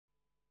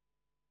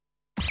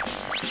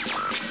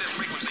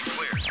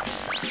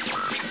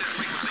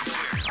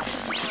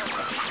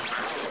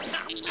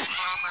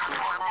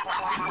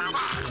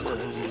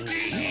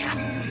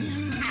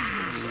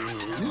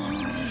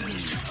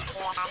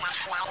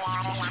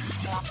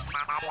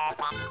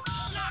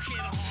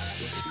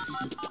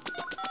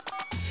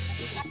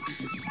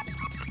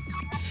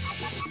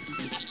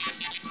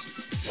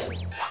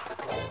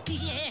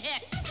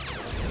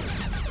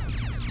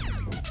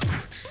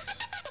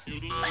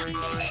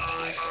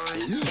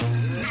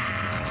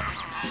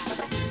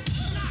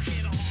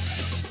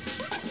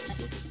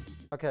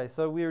Okay,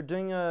 so we're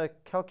doing a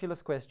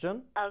calculus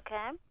question.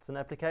 Okay. It's an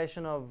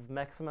application of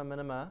maxima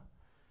minima.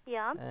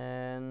 Yeah.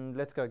 And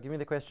let's go. Give me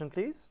the question,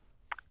 please.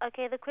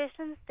 Okay, the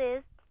question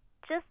says,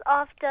 just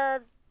after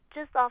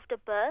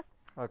birth,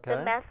 Okay.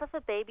 the mass of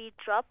a baby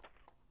drops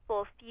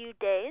for a few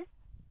days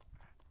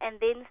and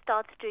then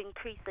starts to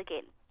increase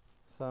again.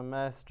 So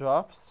mass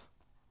drops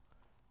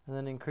and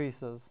then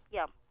increases.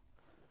 Yeah.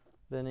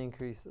 Then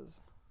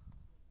increases.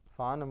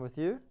 Fine, I'm with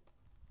you.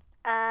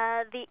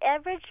 The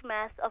average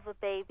mass of a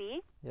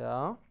baby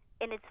Yeah.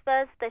 in its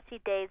first 30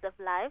 days of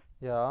life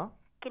Yeah.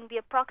 can be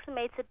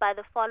approximated by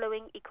the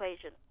following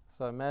equation.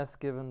 So mass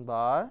given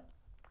by,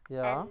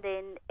 yeah, And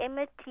then M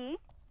of T,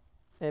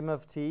 M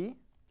of T,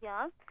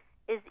 yeah,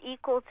 is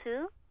equal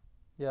to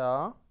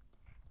yeah,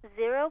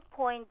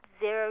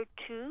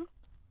 0.02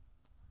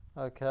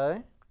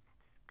 okay,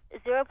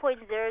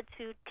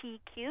 0.02 T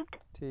cubed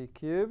T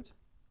cubed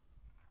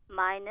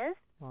minus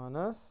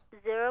minus,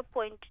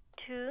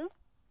 0.2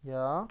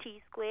 yeah,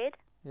 T squared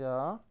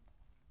yeah,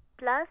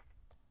 plus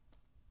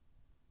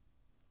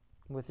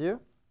with you,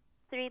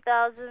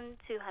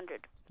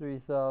 3,200.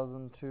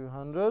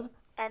 3,200.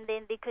 And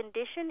then the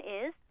condition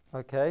is,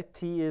 Okay,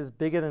 T is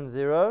bigger than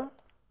 0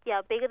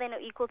 yeah, bigger than or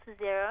equal to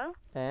 0,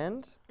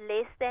 and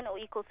less than or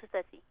equal to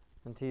 30.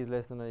 T is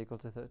less than or equal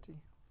to 30.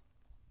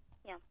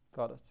 Yeah.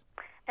 Got it.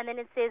 And then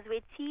it says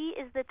where T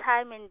is the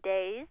time in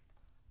days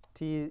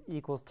T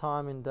equals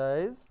time in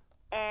days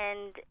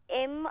and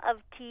M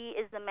of T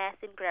is the mass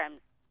in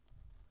grams.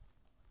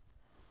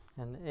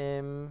 and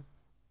M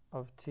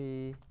of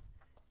T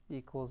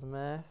equals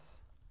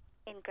mass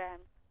In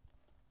grams.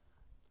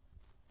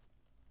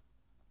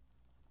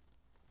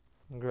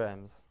 in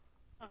grams.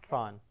 Okay.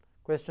 Fine.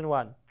 Question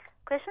 1.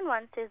 Question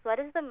 1 says, what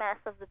is the mass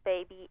of the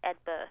baby at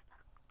birth?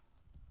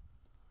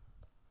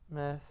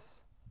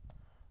 Mass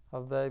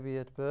of baby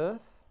at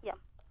birth. Yeah.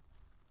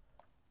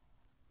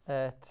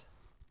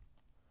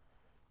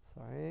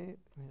 Sorry,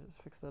 let me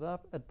just fix that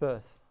up. At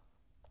birth.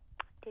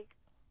 Okay.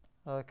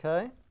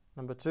 Okay.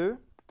 Number 2.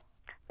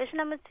 Question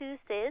number 2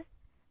 says,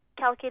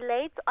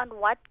 calculate on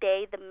what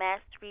day the mass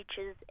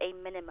reaches a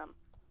minimum.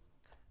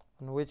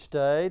 On which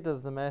day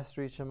does the mass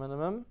reach a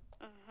minimum?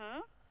 Mm-hmm.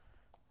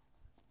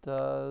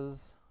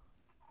 Does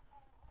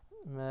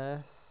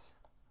mass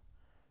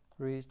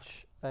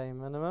reach a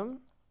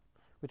minimum?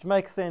 Which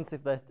makes sense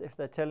if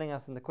they're telling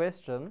us in the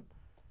question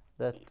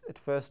that it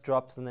first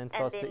drops and then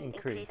starts to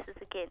increase. Increases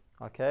again.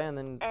 Okay, and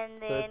then And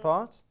third then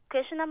part.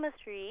 question number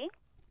 3,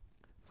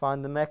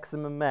 Find the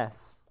maximum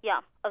mass. yeah,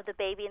 of the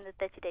baby in the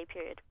 30-day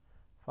period.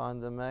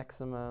 Find the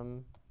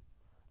maximum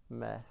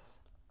mass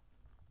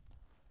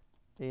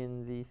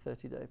in the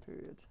 30-day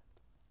period.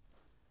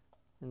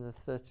 In the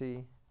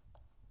 30-day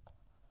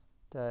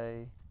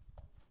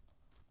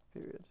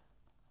period.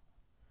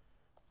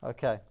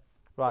 Okay,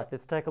 right,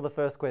 let's tackle the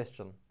first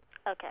question.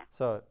 Okay.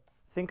 So,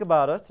 think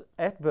about it.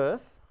 At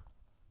birth,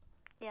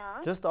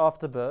 Yeah. just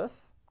after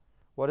birth,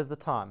 what is the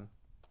time?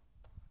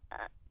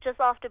 Just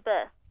after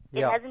birth.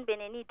 Yeah. It hasn't been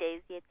any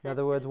days yet. In So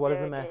other words, what is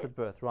the mass at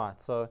birth? Right,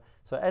 so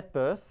at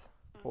birth,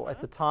 or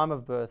at the time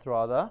of birth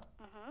rather,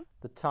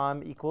 the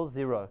time equals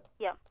 0.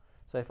 Yeah.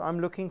 So if I'm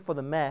looking for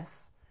the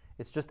mass,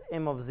 it's just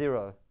m of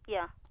 0.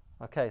 Yeah.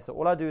 Okay, so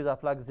all I do is I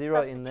plug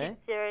 0 in there.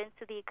 Substitute 0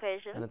 into the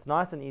equation. And it's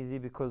nice and easy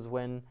because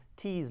when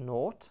t is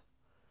 0,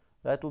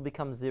 that will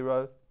become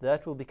 0,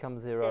 that will become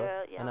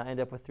 0, yeah. and I end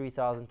up with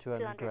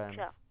 3,200 grams.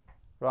 Yeah.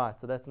 Right,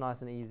 so that's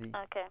nice and easy.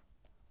 Okay.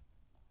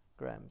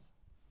 Grams.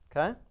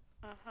 Okay?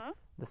 Mm-hmm.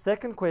 The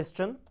second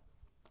question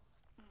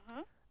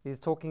is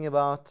talking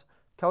about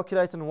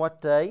calculate on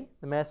what day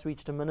the mass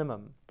reached a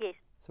minimum. Yes.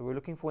 So we're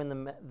looking for when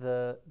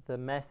the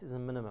mass is a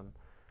minimum.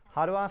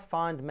 How do I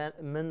find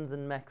mins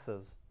and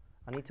maxes?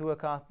 I need to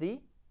work out the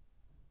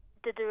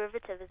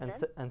derivative,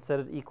 isn't it? and set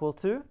it equal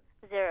to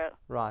 0.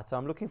 Right, so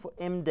I'm looking for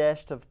m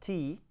dashed of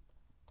t,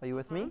 are you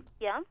with me?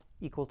 Yeah.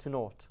 Equal to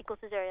 0. Equal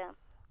to 0,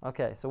 yeah.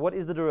 Okay, so what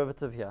is the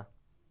derivative here?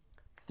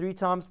 3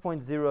 times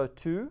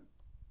 0.02.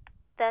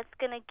 That's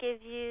going to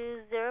give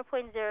you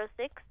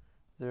 0.06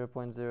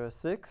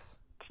 0.06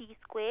 t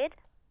squared.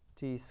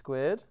 t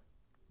squared.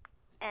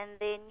 And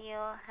then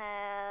you'll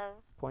have,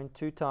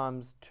 0.2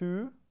 times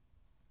 2.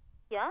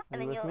 yeah. Are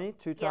And you then with you'll, me?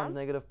 2 times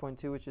negative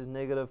 0.2, which is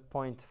negative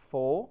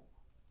 0.4.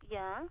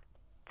 yeah.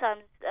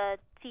 Times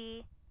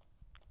t.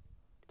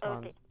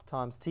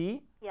 Times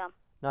t. Yeah.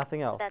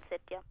 Nothing else. That's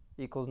it, yeah.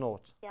 Equals 0.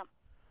 Yeah.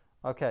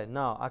 Okay,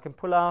 now I can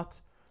pull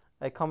out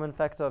a common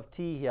factor of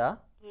t here.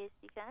 Yes,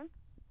 you can.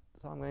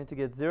 So I'm going to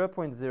get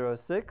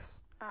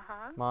 0.06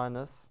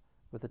 minus,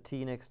 with a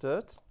t next to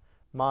it,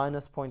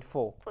 minus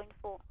 0.4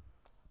 0.4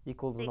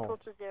 equals 0. equal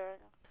to 0.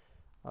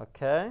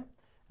 Okay,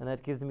 and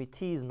that gives me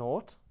t is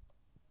 0,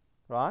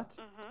 right?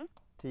 Mm-hmm.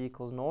 T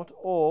equals 0,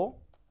 or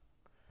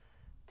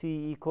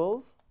T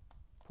equals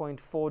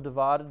 0.4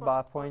 divided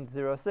by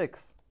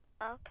 0.06.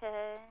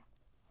 Okay.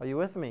 Are you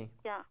with me?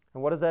 Yeah.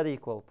 And what does that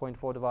equal?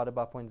 0.4 divided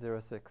by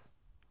 0.06.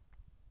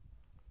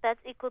 That's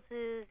equal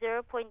to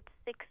 0.6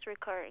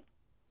 recurring.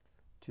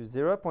 To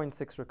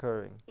 0.6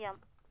 recurring. Yeah.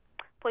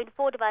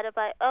 0.4 divided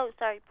by,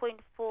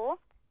 0.4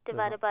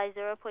 divided by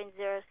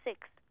 0.06.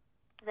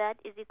 That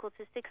is equal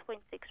to 6.6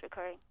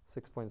 recurring.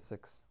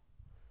 6.6.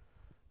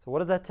 So what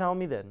does that tell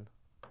me then?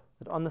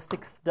 That on the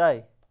 6th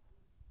day.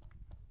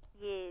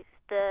 Yes,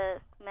 the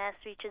mass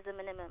reaches a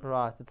minimum.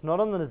 Right. It's not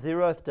on the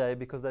 0th day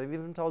because they've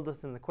even told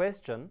us in the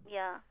question.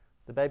 Yeah.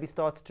 The baby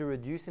starts to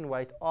reduce in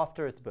weight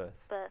after its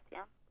birth.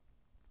 Yeah.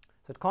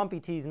 So it can't be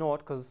T is naught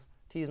because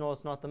T is naught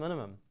is not the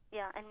minimum.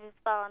 Yeah, and we've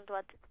found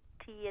what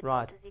T at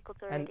naught is equal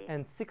to already.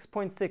 And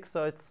 6.6,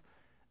 so it's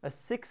a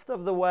sixth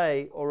of the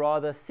way, or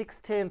rather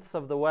 6/10ths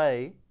of the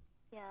way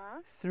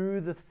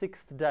through the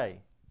 6th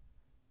day.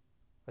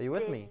 Are you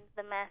with me?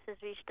 The mass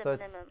has reached so a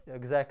minimum.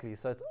 Exactly.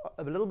 So it's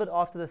a little bit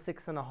after the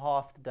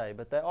 6.5th day,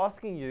 but they're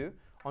asking you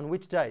on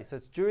which day. So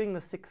it's during the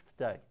 6th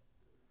day.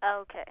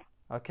 Okay.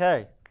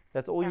 Okay.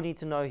 That's all you need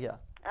to know here.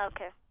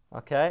 Okay.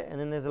 Okay. And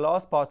then there's the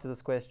last part to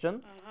this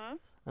question.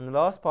 And the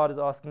last part is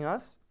asking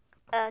us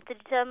to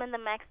determine the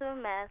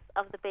maximum mass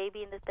of the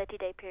baby in the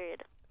 30-day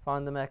period.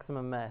 Find the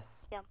maximum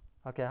mass. Yeah.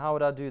 Okay. How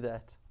would I do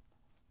that?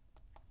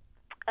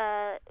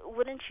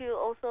 Wouldn't you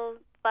also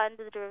find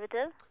the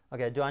derivative?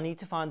 Okay, do I need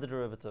to find the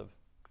derivative?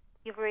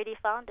 You've already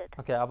found it.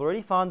 Okay, I've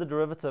already found the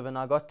derivative and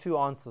I got two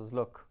answers,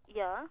 look.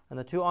 Yeah. And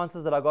the two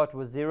answers that I got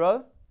were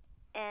 0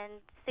 and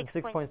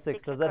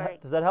 6.6.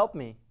 Does that help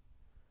me?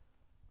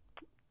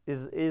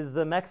 Is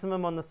the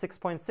maximum on the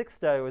 6.6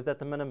 day, or is that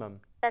the minimum?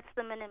 That's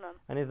the minimum.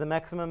 And is the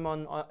maximum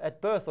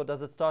at birth, or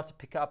does it start to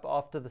pick up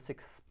after the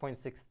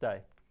 6.6th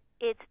day?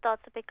 It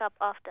starts to pick up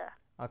after.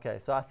 Okay,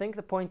 so I think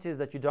the point is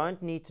that you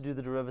don't need to do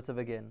the derivative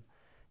again.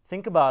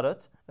 Think about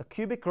it. A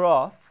cubic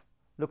graph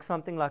looks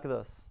something like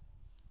this.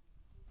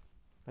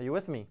 Are you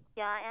with me?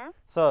 Yeah, I am.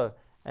 So,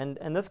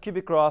 and this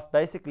cubic graph,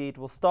 basically, it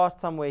will start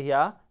somewhere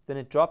here, then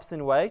it drops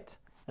in weight,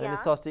 and then it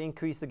starts to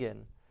increase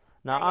again.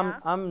 Now,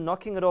 I'm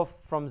knocking it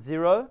off from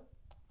 0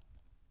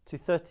 to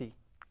 30,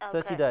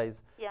 30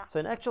 days. Yeah. So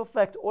in actual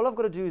fact, all I've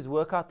got to do is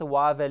work out the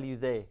y value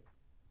there.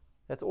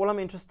 That's all I'm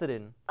interested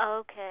in.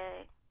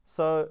 Okay.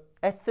 So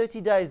at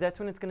 30 days, that's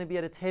when it's going to be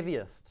at its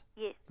heaviest.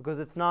 Yes. Because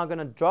it's now going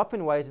to drop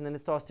in weight and then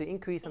it starts to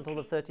increase until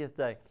the 30th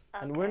day.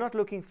 Okay. And we're not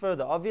looking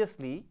further.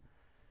 Obviously,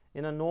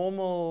 in a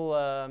normal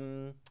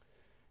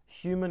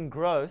human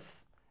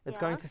growth, it's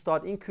going to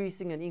start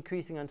increasing and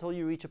increasing until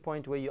you reach a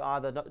point where you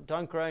either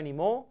don't grow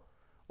anymore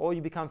or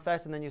you become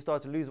fat and then you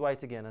start to lose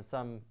weight again at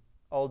some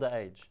older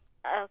age.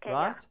 Okay.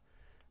 Right? Yeah.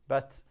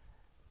 But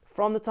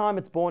from the time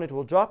it's born, it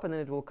will drop and then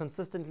it will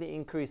consistently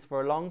increase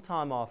for a long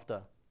time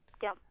after.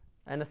 Yeah.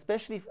 And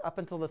especially up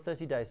until the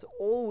 30 days. So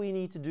all we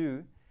need to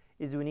do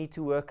is we need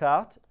to work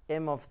out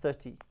m of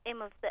 30.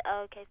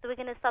 Okay, so we're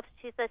going to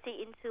substitute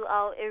 30 into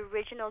our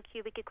original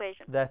cubic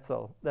equation. That's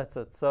all. That's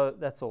it. So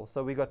that's all.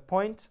 So we got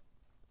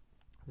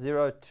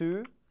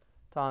 0.02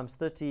 times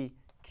 30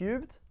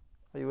 cubed.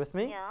 Are you with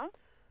me? Yeah.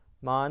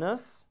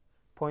 Minus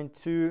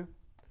 0.2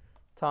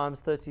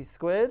 times 30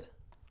 squared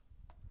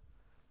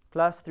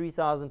plus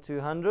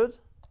 3,200.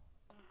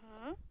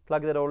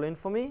 Plug that all in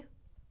for me.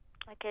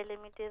 Okay, let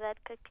me do that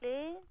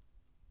quickly.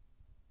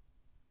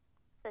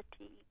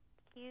 30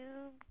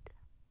 cubed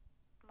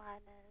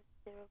minus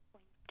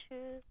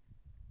 0.2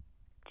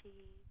 t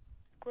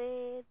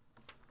squared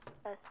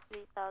plus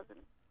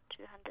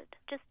 3,200.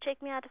 Just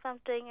check me out if I'm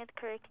doing it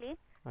correctly.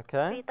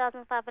 Okay.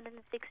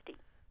 3,560.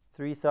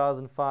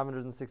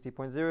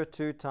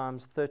 3,560.02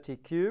 times 30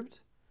 cubed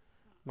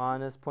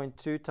minus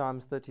 0.2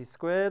 times 30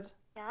 squared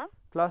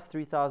plus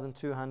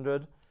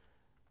 3,200.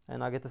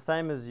 And I get the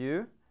same as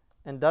you.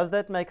 And does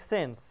that make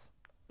sense?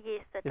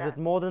 Yes, it does. Is it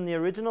more than the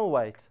original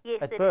weight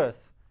at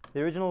birth?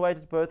 The original weight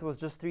at birth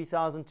was just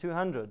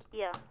 3,200.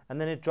 Yeah.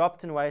 And then it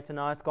dropped in weight and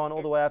now it's gone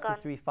all the way up to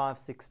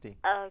 3,560.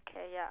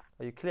 Okay, yeah.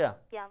 Are you clear?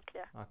 Yeah, I'm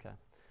clear. Okay.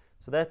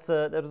 So that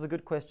was a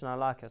good question. I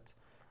like it.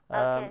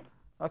 Okay.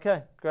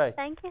 Okay, great.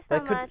 Thank you so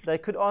much. They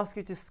could ask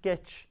you to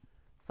sketch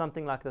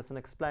something like this and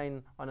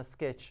explain on a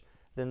sketch.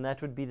 Then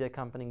that would be the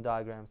accompanying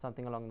diagram,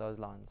 something along those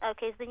lines.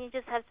 Okay, so then you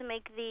just have to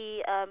make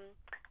the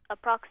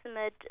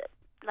approximate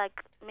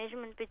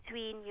measurement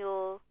between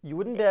your. You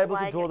wouldn't be able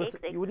to draw this.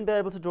 You wouldn't be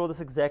able to draw this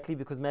exactly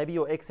because maybe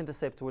your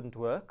x-intercept wouldn't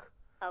work.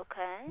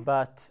 Okay.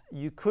 But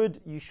you could.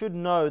 You should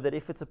know that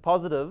if it's a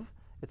positive,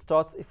 it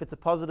starts. If it's a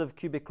positive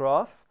cubic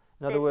graph,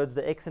 in other words,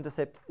 the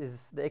x-intercept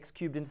is the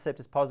x-cubed intercept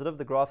is positive.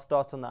 The graph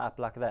starts on the up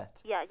like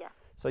that. Yeah, yeah.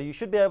 So you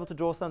should be able to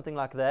draw something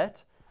like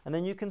that, and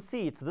then you can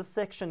see it's this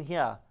section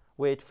here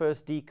where it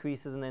first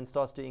decreases and then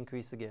starts to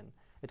increase again.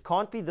 It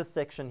can't be this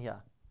section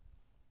here.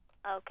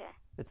 Okay.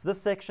 It's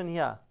this section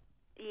here.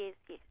 Yes,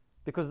 yes.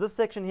 Because this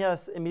section here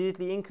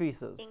immediately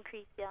increases.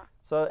 Increase, yeah.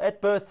 So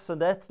at birth, so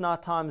that's now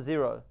times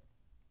 0.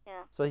 Yeah.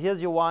 So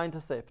here's your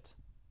y-intercept.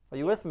 Are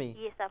you with me?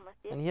 Yes, I'm with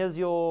you. And here's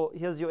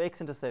your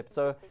x-intercept.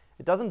 So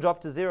it doesn't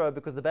drop to 0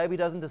 because the baby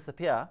doesn't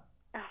disappear.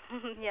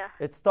 Yeah.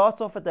 It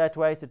starts off at that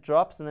weight, it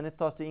drops, and then it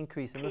starts to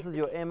increase. And this is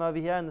your M over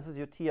here, and this is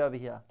your T over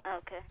here.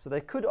 Okay. So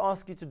they could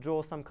ask you to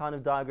draw some kind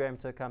of diagram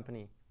to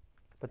accompany.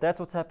 But that's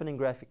what's happening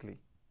graphically.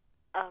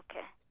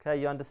 Okay. Okay,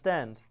 you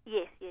understand?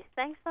 Yes, yes.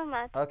 Thanks so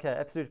much. Okay,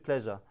 absolute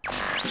pleasure.